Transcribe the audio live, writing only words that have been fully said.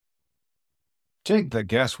Take the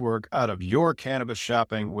guesswork out of your cannabis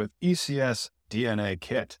shopping with ECS DNA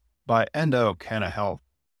Kit by Endo Canna Health.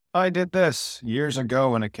 I did this years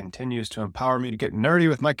ago, and it continues to empower me to get nerdy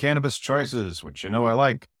with my cannabis choices, which you know I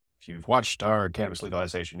like. If you've watched our Cannabis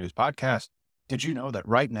Legalization News podcast, did you know that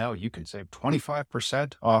right now you can save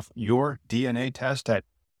 25% off your DNA test at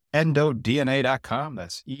endodna.com?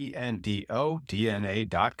 That's ENDODNA.com,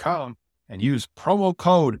 and use promo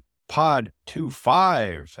code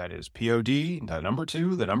POD25. That is POD, the number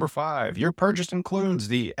 2, the number 5. Your purchase includes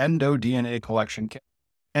the Endo DNA Collection Kit,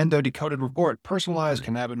 Endo Decoded Report, personalized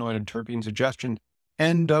cannabinoid and terpene suggestion,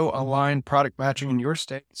 Endo aligned product matching in your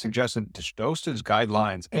state, suggested dosage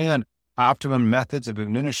guidelines, and optimum methods of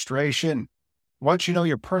administration. Once you know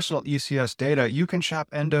your personal ECS data, you can shop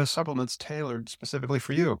Endo supplements tailored specifically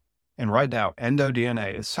for you. And right now, Endo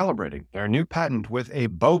DNA is celebrating their new patent with a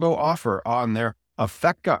BOGO offer on their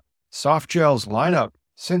Affeca soft gels lineup.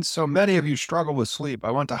 Since so many of you struggle with sleep,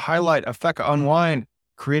 I want to highlight Affeca Unwind,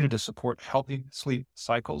 created to support healthy sleep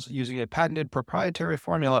cycles using a patented proprietary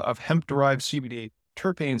formula of hemp-derived CBD,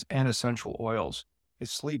 terpenes, and essential oils. If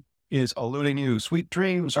sleep is eluding you, sweet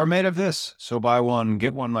dreams are made of this. So buy one,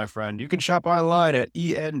 get one, my friend. You can shop online at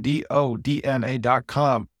endodna.com.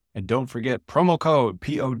 And don't forget promo code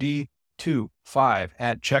POD25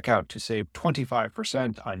 at checkout to save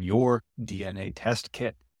 25% on your DNA test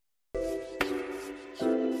kit.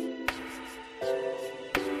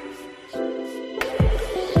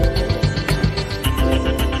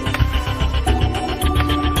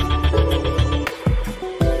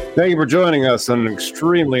 Thank you for joining us on an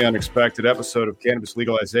extremely unexpected episode of Cannabis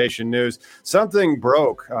Legalization News. Something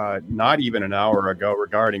broke not even an hour ago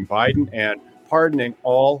regarding Biden and pardoning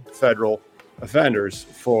all federal offenders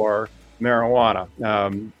for marijuana.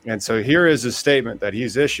 And so here is a statement that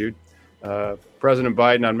he's issued. President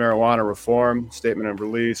Biden on marijuana reform, statement of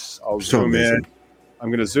release. I'll zoom in. I'm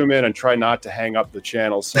going to zoom in and try not to hang up the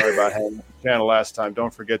channel. Sorry about hanging up the channel last time.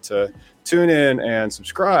 Don't forget to tune in and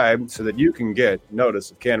subscribe so that you can get notice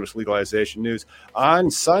of cannabis legalization news on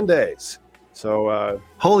Sundays. So,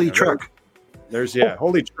 holy truck.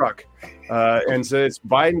 Holy truck. And so it's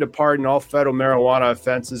Biden to pardon all federal marijuana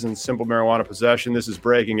offenses and simple marijuana possession. This is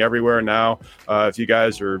breaking everywhere now. If you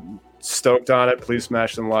guys are stoked on it, please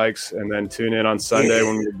smash some likes and then tune in on Sunday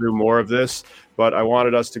when we do more of this. But I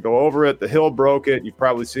wanted us to go over it. The Hill broke it. You've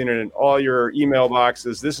probably seen it in all your email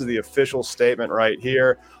boxes. This is the official statement right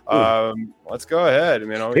here. Let's go ahead. You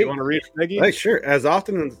want to read it, Mickey? Hey, sure. As I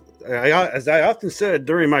often said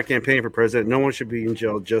during my campaign for president, no one should be in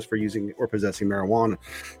jail just for using or possessing marijuana.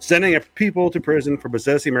 Sending people to prison for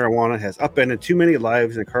possessing marijuana has upended too many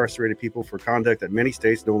lives and incarcerated people for conduct that many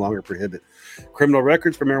states no longer prohibit. Criminal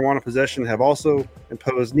records for marijuana possession have also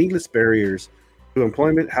imposed needless barriers to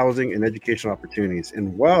employment, housing, and educational opportunities.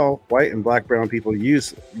 And while white and brown people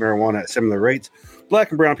use marijuana at similar rates,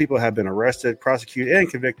 black and brown people have been arrested, prosecuted,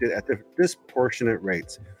 and convicted at disproportionate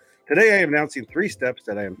rates. Today, I am announcing 3 steps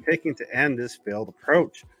that I am taking to end this failed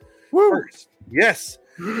approach. First, yes,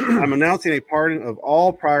 I'm announcing a pardon of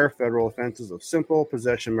all prior federal offenses of simple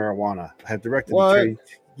possession marijuana. I have directed the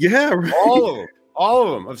all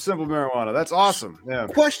of them of simple marijuana. That's awesome. Yeah.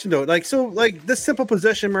 Question though, this simple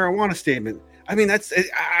possession marijuana statement. I'm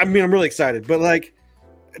really excited, but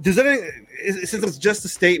since it's just a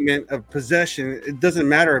statement of possession, it doesn't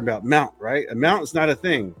matter about amount, right? Amount is not a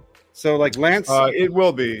thing. So Lance, it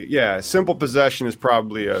will be. Yeah. Simple possession is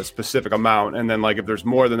probably a specific amount. And then if there's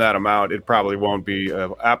more than that amount, it probably won't be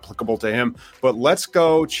applicable to him. But let's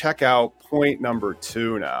go check out point number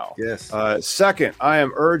 2 now. Yes. Second, I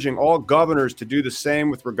am urging all governors to do the same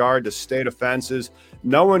with regard to state offenses.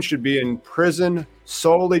 No one should be in prison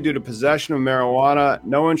solely due to possession of marijuana.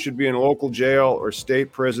 No one should be in local jail or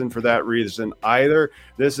state prison for that reason either.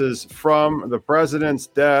 This is from the president's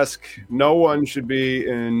desk. No one should be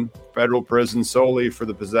in federal prison solely for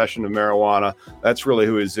the possession of marijuana. That's really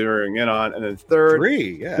who he's zeroing in on. And then third,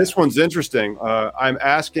 This one's interesting. I'm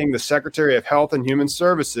asking the Secretary of Health and Human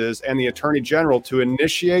Services and the Attorney General to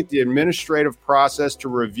initiate the administrative process to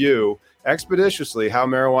review expeditiously how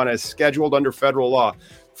marijuana is scheduled under federal law.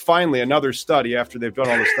 Finally, another study after they've done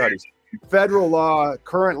all the studies. Federal law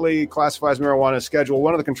currently classifies marijuana as Schedule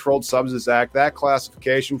 1 of the Controlled Substances Act. That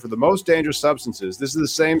classification for the most dangerous substances. This is the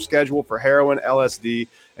same schedule for heroin, LSD,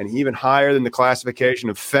 and even higher than the classification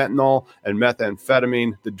of fentanyl and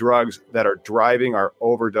methamphetamine, the drugs that are driving our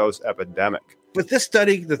overdose epidemic. But this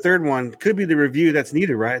study, the third one, could be the review that's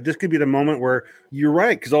needed, right? This could be the moment where you're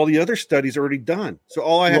right, because all the other studies are already done. So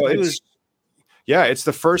all I have to do is... Yeah, it's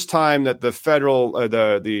the first time that the federal,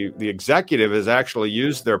 the executive has actually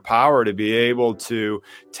used their power to be able to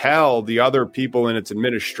tell the other people in its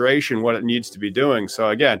administration what it needs to be doing. So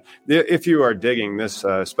again, if you are digging this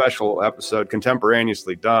special episode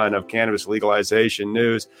contemporaneously done of cannabis legalization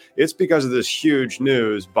news, it's because of this huge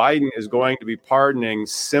news. Biden is going to be pardoning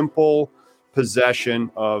simple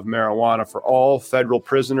possession of marijuana for all federal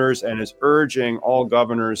prisoners and is urging all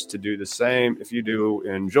governors to do the same. If you do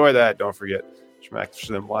enjoy that, don't forget smash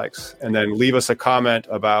them likes, and then leave us a comment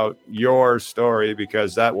about your story,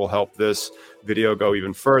 because that will help this video go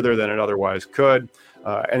even further than it otherwise could.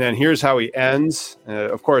 And then here's how he ends.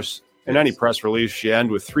 Of course, in any press release, you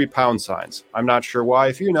end with 3 pound signs. I'm not sure why.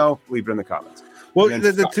 If you know, leave it in the comments. Well,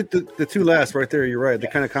 the two last right there, you're right. They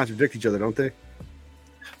kind of contradict each other, don't they?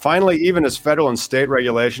 Finally, even as federal and state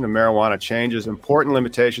regulation of marijuana changes, important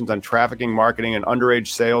limitations on trafficking, marketing, and underage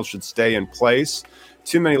sales should stay in place.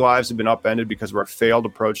 Too many lives have been upended because of our failed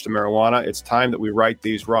approach to marijuana. It's time that we right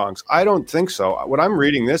these wrongs. I don't think so. What I'm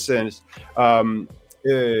reading this in is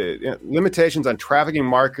limitations on trafficking,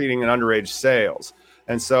 marketing, and underage sales.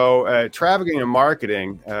 And so trafficking and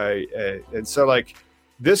marketing, and so like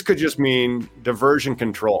this could just mean diversion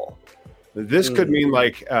control. This could mean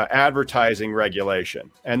like advertising regulation,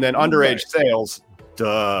 and then underage sales,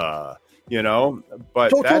 duh, you know, but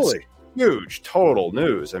totally. That's huge total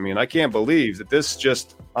news. I mean, I can't believe that this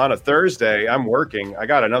just on a Thursday, I'm working. I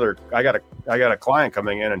got a client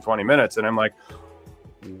coming in 20 minutes, and I'm like,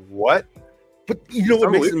 what? But you know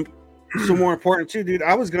what makes it so more important too, dude?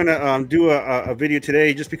 I was going to do a video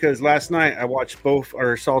today just because last night I watched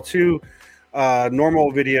saw 2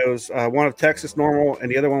 NORML videos, one of Texas NORML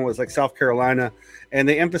and the other one was like South Carolina, and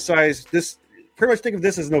they emphasized this. Pretty much think of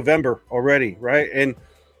this as November already, right? And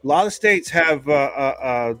a lot of states have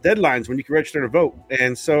deadlines when you can register to vote,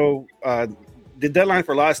 and so the deadline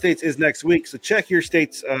for a lot of states is next week. So check your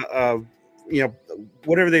state's,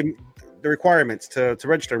 whatever the requirements to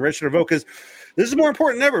register to vote, because this is more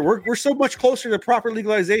important than ever. We're so much closer to proper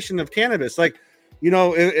legalization of cannabis. Like, you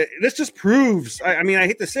know, this just proves. I mean, I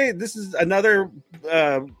hate to say it, this is another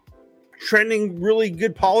trending really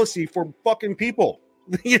good policy for fucking people.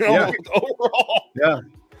 You know, overall. Yeah.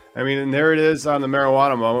 I mean, and there it is on the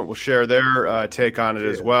marijuana moment. We'll share their take on it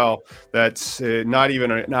as well. That's not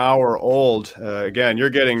even an hour old. Again, you're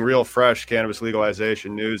getting real fresh cannabis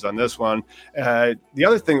legalization news on this one. The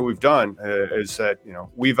other thing that we've done is that, you know,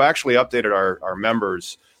 we've actually updated our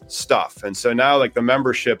members' stuff. And so now, like, the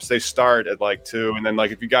memberships, they start at like 2. And then,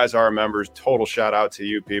 like, if you guys are members, total shout out to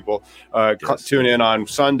you people. Tune in on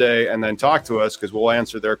Sunday and then talk to us, because we'll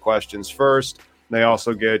answer their questions first. They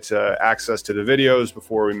also get access to the videos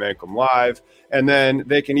before we make them live. And then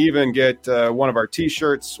they can even get one of our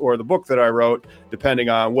T-shirts or the book that I wrote, depending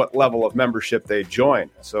on what level of membership they join.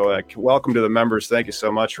 So welcome to the members. Thank you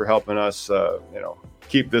so much for helping us,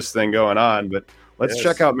 keep this thing going on. But let's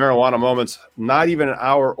check out Marijuana Moments, not even an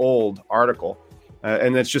hour old article.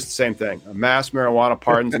 And it's just the same thing. Mass marijuana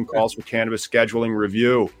pardons and calls for cannabis scheduling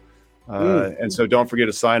review. And so don't forget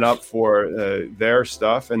to sign up for their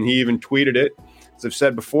stuff. And he even tweeted it. As I've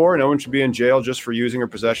said before, no one should be in jail just for using or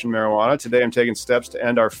possession of marijuana. Today, I'm taking steps to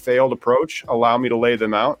end our failed approach. Allow me to lay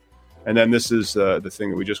them out. And then this is the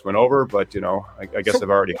thing that we just went over. But, you know, I guess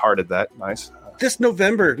I've already hearted that. Nice. This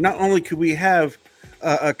November, not only could we have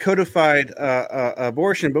a codified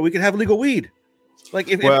abortion, but we could have legal weed. Like,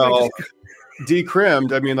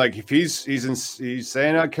 decrimmed. I mean, like, if he's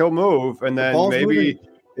saying I'd kill move, and then maybe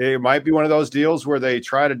it might be one of those deals where they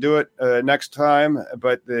try to do it next time,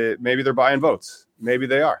 but maybe they're buying votes. Maybe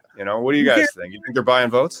they are. You know, what do you guys think? You think they're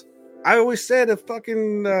buying votes? I always said if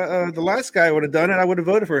fucking the last guy would have done it, I would have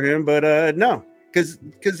voted for him. But no, because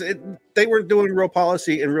they weren't doing real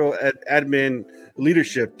policy and real admin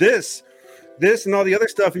leadership. This and all the other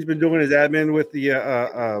stuff he's been doing as admin with the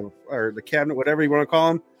or the cabinet, whatever you want to call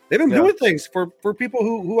them. They've been doing things for people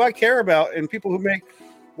who I care about and people who make.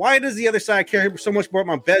 Why does the other side care so much about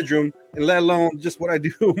my bedroom and let alone just what I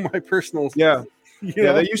do my personal? Yeah.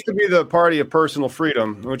 Yeah, they used to be the party of personal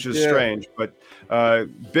freedom, which is strange. But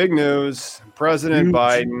big news, President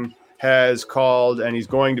Biden has called, and he's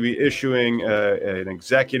going to be issuing an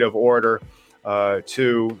executive order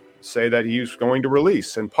to say that he's going to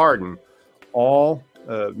release and pardon all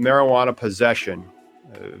marijuana possession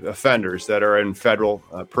offenders that are in federal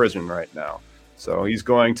prison right now. So he's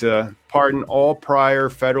going to pardon all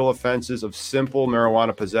prior federal offenses of simple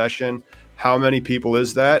marijuana possession. How many people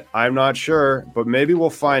is that? I'm not sure, but maybe we'll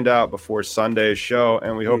find out before Sunday's show.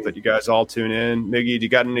 And we hope that you guys all tune in. Miggy, do you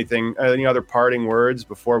got any other parting words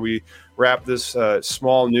before we wrap this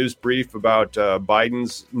small news brief about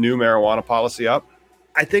Biden's new marijuana policy up?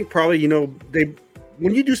 I think probably,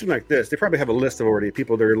 when you do something like this, they probably have a list of already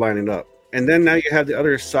people that are lining up. And then now you have the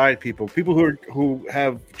other side people who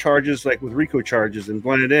have charges like with RICO charges and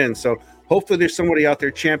blended in. So hopefully there's somebody out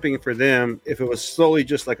there championing for them if it was solely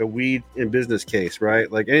just like a weed in business case, right?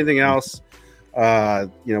 Like anything else,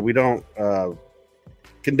 we don't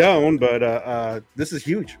condone, but this is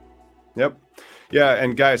huge. Yep. Yeah,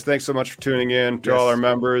 and guys, thanks so much for tuning in to all our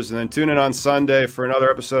members. And then tune in on Sunday for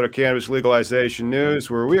another episode of Cannabis Legalization News,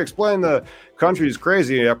 where we explain the country's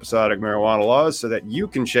crazy episodic marijuana laws so that you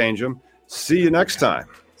can change them. See you next time.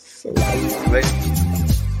 All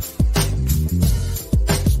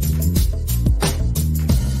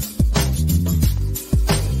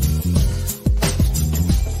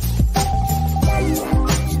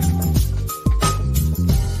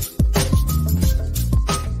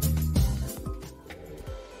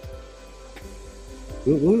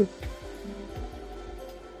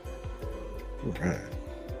right.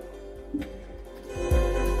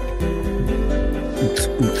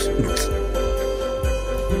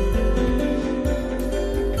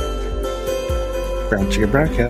 Brown chicken, brown cow.